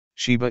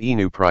Shiba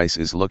Inu price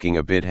is looking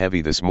a bit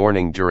heavy this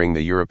morning during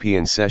the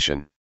European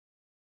session.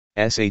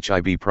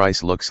 SHIB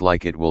price looks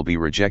like it will be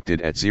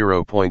rejected at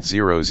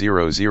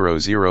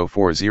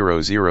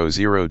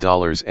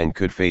 $0.00040000 and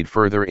could fade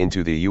further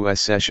into the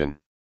US session.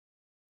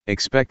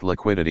 Expect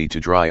liquidity to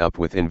dry up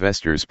with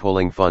investors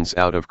pulling funds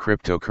out of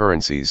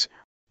cryptocurrencies,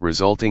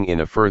 resulting in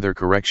a further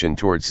correction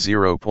towards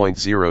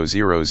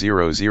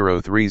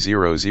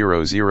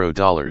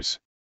 $0.00003000.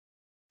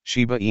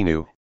 Shiba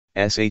Inu,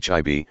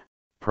 SHIB,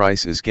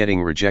 price is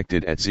getting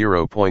rejected at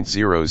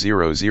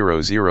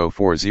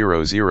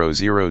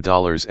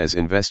 $0.00040000 as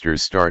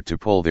investors start to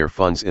pull their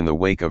funds in the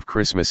wake of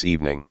Christmas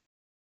evening.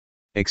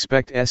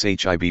 Expect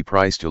SHIB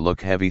price to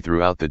look heavy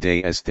throughout the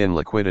day as thin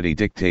liquidity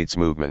dictates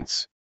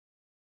movements.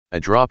 A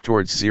drop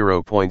towards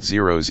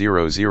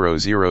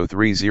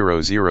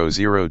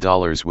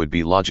 $0.00003000 would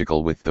be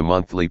logical with the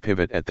monthly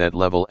pivot at that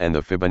level and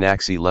the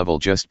Fibonacci level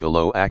just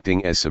below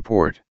acting as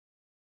support.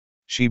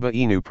 Shiba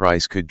Inu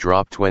price could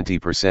drop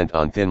 20%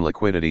 on thin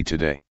liquidity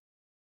today.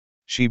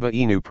 Shiba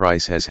Inu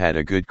price has had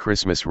a good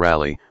Christmas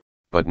rally,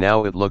 but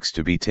now it looks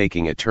to be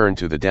taking a turn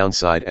to the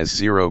downside as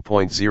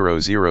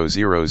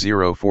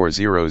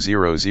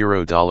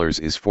 $0.00040000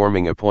 is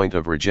forming a point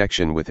of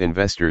rejection with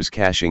investors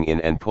cashing in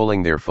and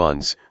pulling their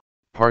funds,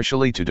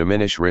 partially to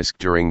diminish risk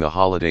during the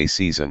holiday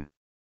season.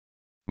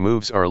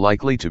 Moves are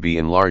likely to be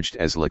enlarged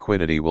as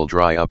liquidity will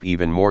dry up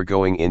even more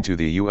going into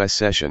the US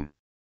session.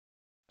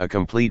 A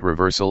complete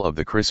reversal of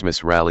the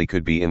Christmas rally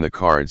could be in the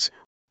cards,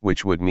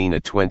 which would mean a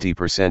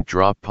 20%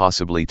 drop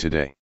possibly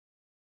today.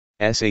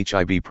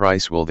 SHIB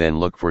price will then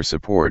look for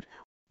support,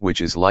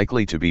 which is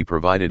likely to be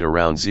provided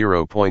around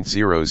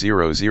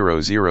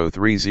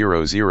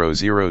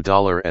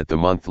 $0.00003000 at the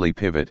monthly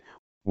pivot,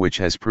 which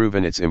has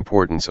proven its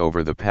importance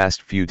over the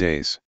past few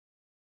days.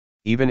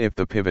 Even if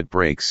the pivot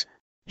breaks,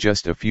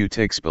 just a few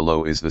ticks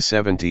below is the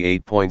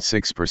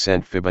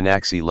 78.6%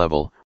 Fibonacci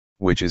level,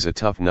 which is a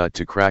tough nut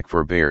to crack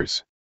for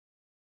bears.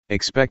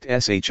 Expect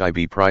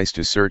SHIB price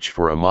to search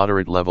for a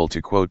moderate level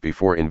to quote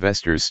before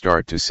investors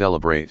start to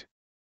celebrate.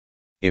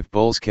 If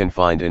bulls can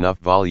find enough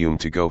volume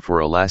to go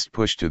for a last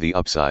push to the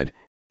upside,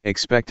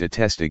 expect a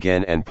test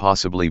again and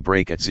possibly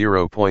break at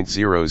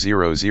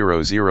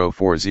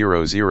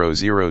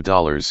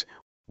 $0.00004000,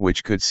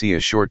 which could see a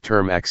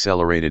short-term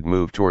accelerated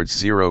move towards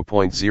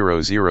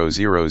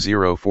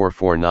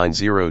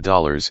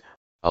 $0.00004490,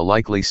 a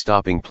likely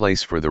stopping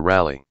place for the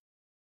rally.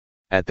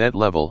 At that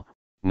level,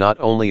 not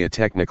only a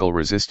technical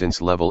resistance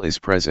level is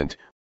present,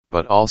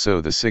 but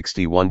also the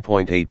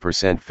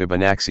 61.8%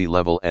 Fibonacci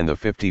level and the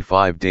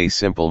 55-day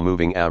simple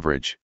moving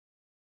average.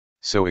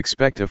 So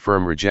expect a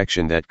firm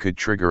rejection that could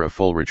trigger a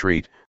full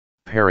retreat,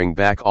 paring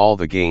back all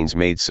the gains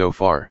made so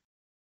far.